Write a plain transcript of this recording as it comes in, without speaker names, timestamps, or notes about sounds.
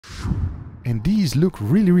And these look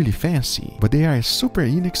really fancy, but they are super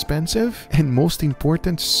inexpensive and most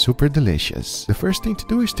important, super delicious. The first thing to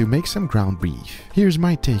do is to make some ground beef. Here's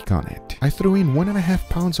my take on it. I throw in 1.5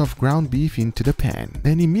 pounds of ground beef into the pan,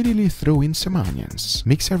 then immediately throw in some onions.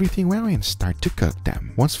 Mix everything well and start to cook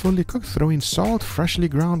them. Once fully cooked, throw in salt, freshly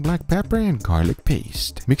ground black pepper, and garlic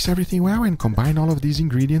paste. Mix everything well and combine all of these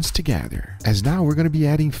ingredients together. As now we're going to be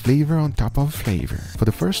adding flavor on top of flavor. For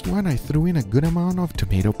the first one, I threw in a good amount of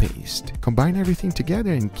tomato paste. Combine everything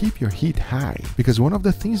together and keep your heat high, because one of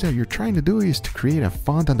the things that you're trying to do is to create a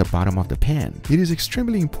fond on the bottom of the pan. It is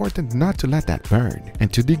extremely important not to let that burn.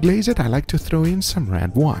 And to deglaze it, I like to throw in some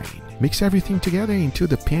red wine. Mix everything together until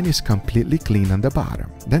the pan is completely clean on the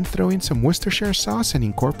bottom. Then throw in some Worcestershire sauce and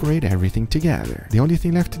incorporate everything together. The only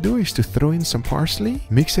thing left to do is to throw in some parsley,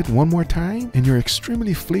 mix it one more time, and your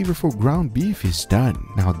extremely flavorful ground beef is done.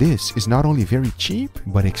 Now this is not only very cheap,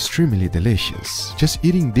 but extremely delicious. Just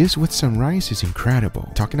eating this with some rice is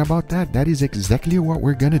incredible. Talking about that, that is exactly what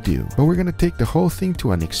we're gonna do. But we're gonna take the whole thing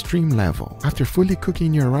to an extreme level. After fully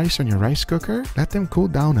cooking your rice on your rice cooker, let them cool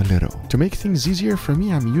down a little. To make things easier for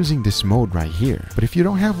me, I'm using this mold right here, but if you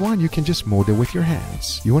don't have one, you can just mold it with your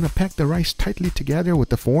hands. You want to pack the rice tightly together with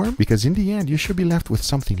the form, because in the end you should be left with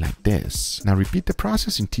something like this. Now repeat the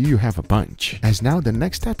process until you have a bunch. As now the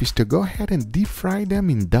next step is to go ahead and deep fry them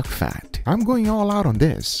in duck fat. I'm going all out on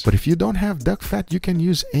this, but if you don't have duck fat, you can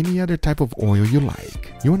use any other type of oil you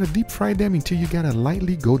like. You want to deep fry them until you get a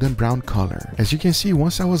lightly golden brown color. As you can see,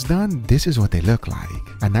 once I was done, this is what they look like.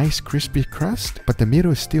 A nice crispy crust, but the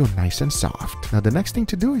middle is still nice and soft. Now the next thing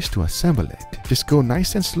to do is to assemble it. Just go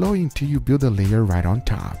nice and slow until you build a layer right on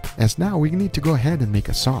top. As now we need to go ahead and make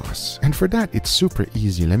a sauce. And for that, it's super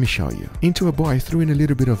easy. Let me show you. Into a bowl, I threw in a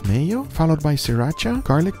little bit of mayo, followed by sriracha,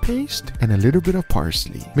 garlic paste, and a little bit of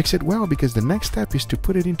parsley. Mix it well, because the next step is to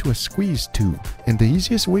put it into a squeeze tube. And the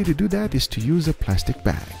easiest way to do that is to use a plastic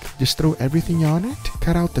bag. Just throw everything on it,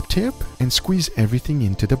 cut out the tip, and squeeze everything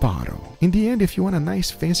into the bottle. In the end, if you want a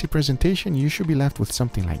nice fancy presentation, you should be left with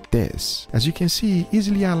something like this. As you can see,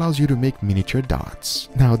 easily allows you to make miniature dots.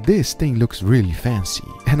 Now this thing looks really fancy,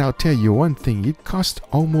 and I'll tell you one thing, it costs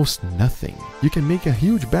almost nothing. You can make a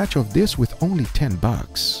huge batch of this with only 10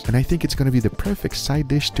 bucks, and I think it's gonna be the perfect side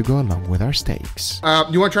dish to go along with our steaks.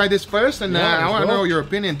 You want to try this first? And Yeah, I want to go. know your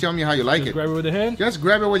opinion. Tell me how you like Just it. grab it with the hand. Just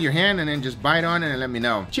grab it with your hand and then just bite on it and let me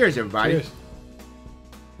know. Cheers, everybody. Cheers.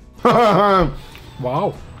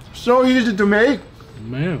 Wow, So easy to make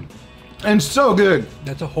man, and so good.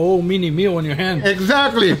 that's a whole mini meal in your hand.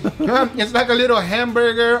 Exactly. It's like a little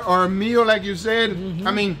hamburger or a meal, like you said.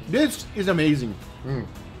 I mean, this is amazing.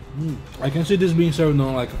 I can see this being served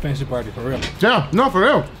on like a fancy party for real. Yeah, no, for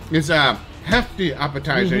real. It's a hefty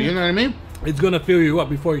appetizer, you know what I mean? It's gonna fill you up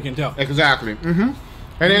before you can tell. Exactly.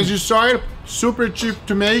 And as you saw it, super cheap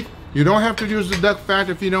to make. You don't have to use the duck fat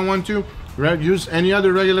if you don't want to. Use any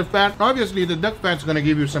other regular fat. Obviously, the duck fat's gonna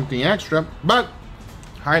give you something extra, but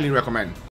highly recommend.